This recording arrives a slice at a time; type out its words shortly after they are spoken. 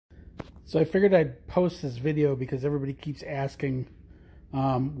So I figured I'd post this video because everybody keeps asking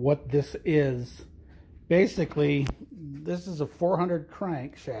what this is. Basically, this is a 400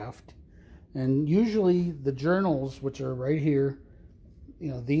 crankshaft, and usually the journals, which are right here,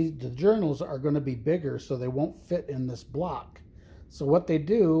 the journals are going to be bigger, so they won't fit in this block. So what they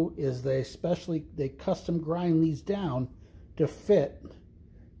do is they custom grind these down to fit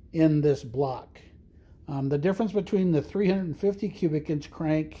in this block. The difference between the 350 cubic inch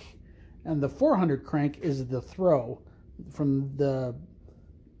crank and the 400 crank is the throw. From the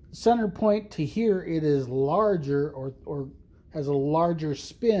center point to here, it is larger or has a larger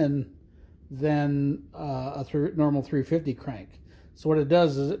spin than a normal 350 crank. So what it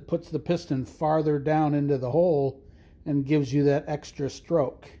does is it puts the piston farther down into the hole and gives you that extra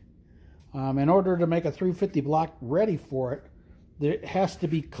stroke. In order to make a 350 block ready for it, it has to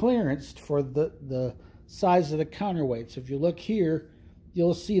be clearanced for the size of the counterweight. So if you look here,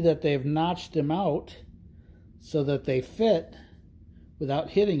 you'll see that they've notched them out so that they fit without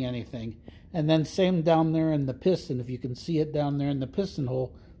hitting anything. And then same down there in the piston. If you can see it down there in the piston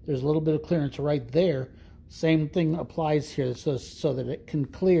hole, there's a little bit of clearance right there. Same thing applies here, so that it can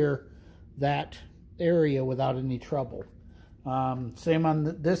clear that area without any trouble. Same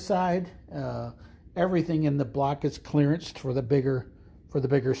on this side. Everything in the block is clearanced for the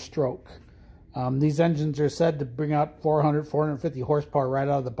bigger stroke. These engines are said to bring out 450 horsepower right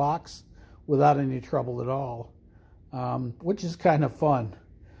out of the box without any trouble at all, which is kind of fun.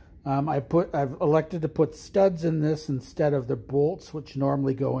 I've elected to put studs in this instead of the bolts, which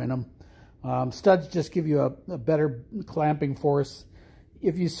normally go in them. Studs just give you a better clamping force.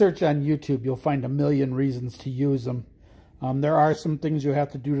 If you search on YouTube, you'll find a million reasons to use them. There are some things you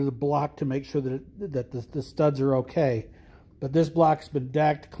have to do to the block to make sure that the studs are okay. But this block's been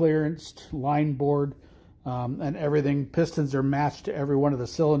DAC'd, clearanced, line bored, and everything. Pistons are matched to every one of the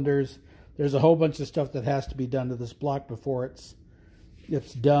cylinders. There's a whole bunch of stuff that has to be done to this block before it's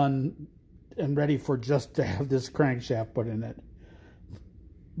done and ready for just to have this crankshaft put in it.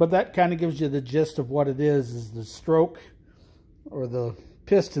 But that kind of gives you the gist of what it is the stroke or the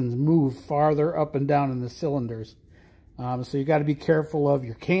pistons move farther up and down in the cylinders. So you got to be careful of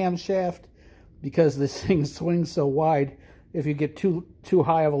your camshaft because this thing swings so wide. If you get too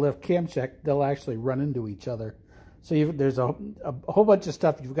high of a lift camshaft, they'll actually run into each other. So there's a whole bunch of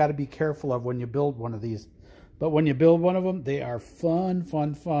stuff you've got to be careful of when you build one of these. But when you build one of them, they are fun.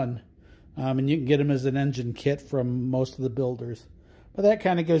 And you can get them as an engine kit from most of the builders. But that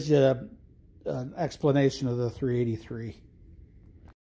kind of gives you an explanation of the 383.